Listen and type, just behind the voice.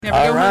Never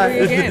All go right.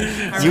 hungry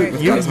again.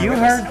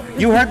 All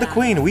You heard the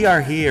queen. We are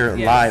here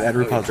live at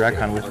RuPaul's Drag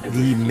Con with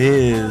the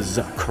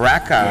Ms.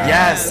 Cracker.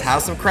 Yes,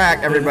 House of Crack,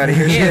 everybody.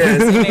 Here she is.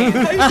 Good,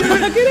 how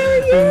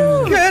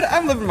are you? Good.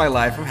 I'm living my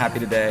life. I'm happy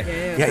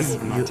today. Yeah,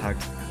 I'm not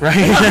tucked. right.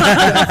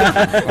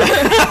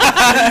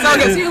 It's all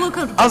good. So you're a little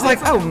comfortable. I was like,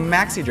 oh,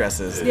 maxi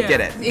dresses. Yeah, Get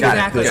it. Got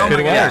exactly. it. Oh my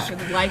Good gosh, work.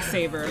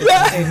 lifesaver.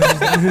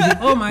 Lifesaver.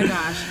 Oh my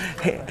gosh.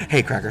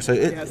 Hey, Cracker. So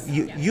Yes.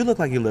 you look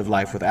like you live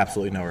life with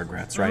absolutely no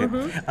regrets, right?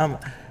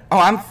 Oh,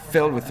 I'm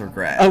filled with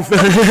regret. Oh,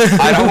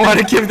 I don't want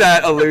to give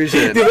that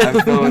illusion. I'm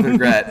filled with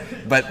regret.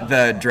 But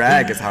the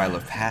drag is how I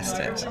live past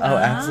it. Oh,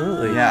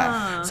 absolutely.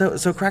 Yeah.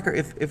 So Cracker,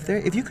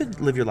 if you could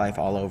live your life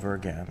all over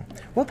again,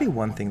 what would be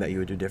one thing that you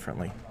would do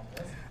differently?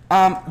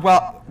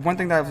 Well, one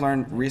thing that I've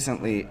learned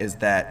recently is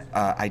that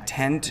I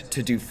tend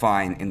to do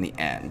fine in the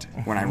end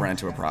when I run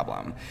into a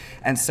problem.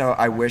 And so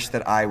I wish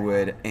that I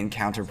would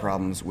encounter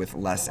problems with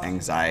less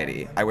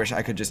anxiety. I wish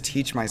I could just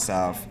teach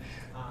myself,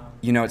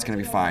 you know it's going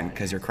to be fine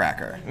because you're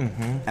Cracker.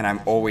 And I'm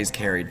always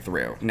carried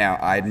through. Now,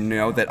 I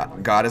know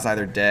that God is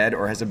either dead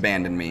or has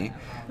abandoned me,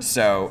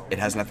 so it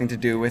has nothing to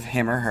do with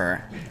him or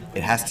her.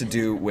 It has to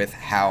do with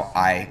how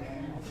I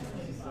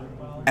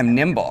am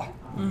nimble.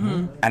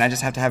 And I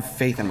just have to have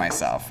faith in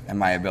myself and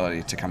my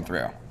ability to come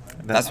through.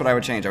 That's what I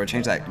would change. I would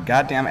change that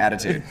goddamn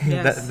attitude.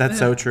 Yes. That's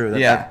so true.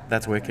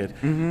 That's wicked.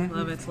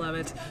 Love it, love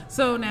it.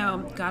 So now,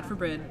 God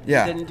forbid,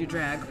 Yeah. you didn't do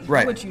drag.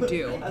 Right. What would you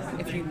do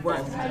if you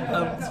weren't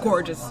a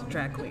gorgeous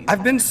drag queen?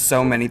 I've been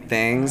so many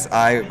things.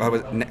 I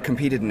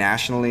competed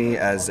nationally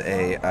as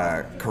a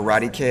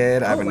karate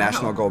kid. I have a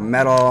national gold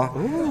medal.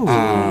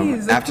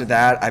 Jeez. After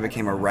that, I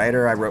became a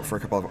writer. I wrote for a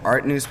couple of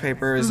art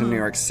newspapers in New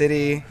York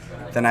City.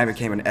 Then I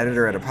became an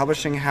editor at a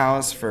publishing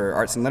house for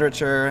arts and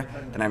literature.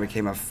 Then I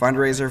became a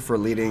fundraiser for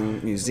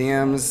leading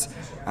museums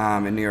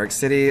in New York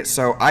City.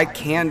 So I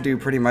can do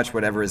pretty much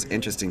whatever is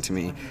interesting to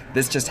me.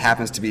 This just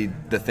happens to be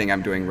the thing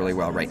I'm doing really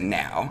well right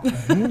now.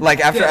 Like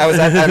after I was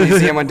at a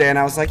museum one day and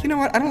I was like, you know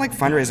what? I don't like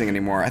fundraising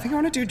anymore. I think I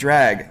want to do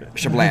drag.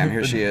 Shablam,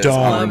 here she is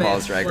on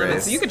RuPaul's Drag Love it.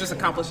 Race. So you could just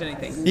accomplish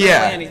anything.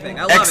 Yeah, Literally anything.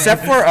 I love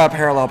except it. for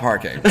parallel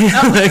parking. Don't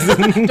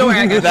worry,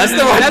 I got That's you.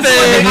 the one That's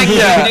thing. I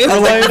can do.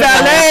 Like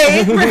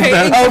ballet.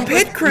 Right. Oh,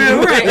 pit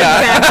crew. Right,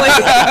 exactly.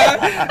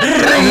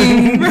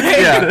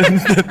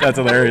 Yeah. That's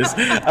hilarious.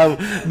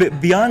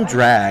 Beyond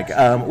drag,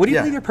 what do you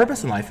believe your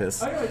purpose in life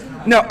is?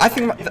 No, I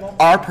think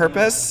our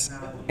purpose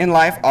in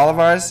life, all of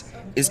ours,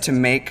 is to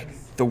make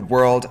the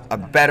world a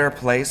better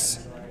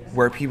place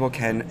where people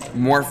can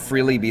more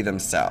freely be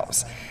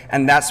themselves.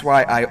 And that's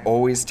why I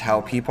always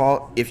tell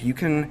people, if you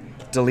can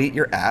delete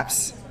your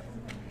apps,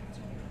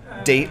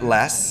 date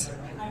less,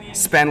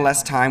 spend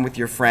less time with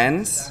your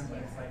friends,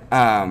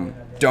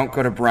 don't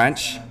go to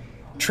brunch,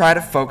 try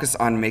to focus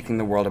on making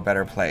the world a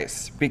better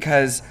place.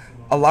 Because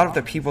a lot of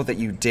the people that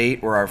you date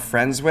or are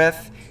friends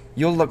with,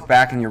 you'll look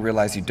back and you'll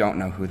realize you don't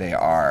know who they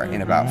are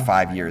in about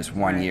 5 years,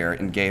 1 year,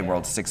 in gay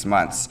world 6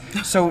 months.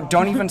 So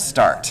don't even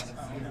start.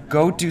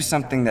 Go do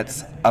something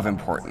that's of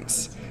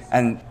importance.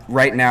 And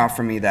right now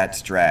for me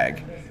that's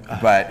drag.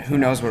 But who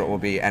knows what it will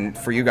be, and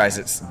for you guys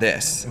it's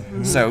this.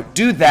 So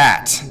do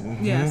that.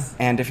 Yes.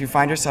 And if you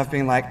find yourself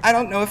being like, I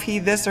don't know if he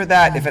this or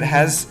that, if it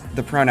has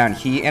the pronoun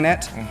he in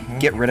it,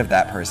 get rid of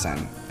that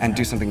person and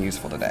do something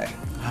useful today.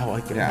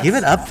 Oh, Yeah. give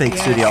it up, fake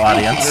studio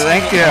audience.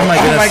 Thank you. Oh my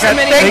goodness. God.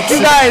 Thank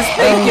you guys.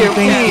 Thank you.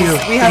 Thank you.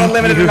 Please. We have a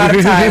limited amount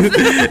of time.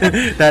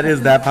 That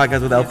is That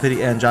Podcast with El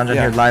Pity and John Yeah.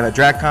 here live at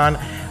DragCon.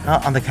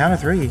 On the count of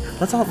three,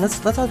 let's all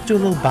do a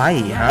little bye,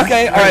 huh?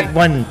 Okay, all right.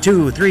 1,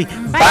 2, 3.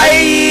 Bye.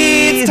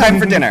 It's time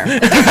for dinner.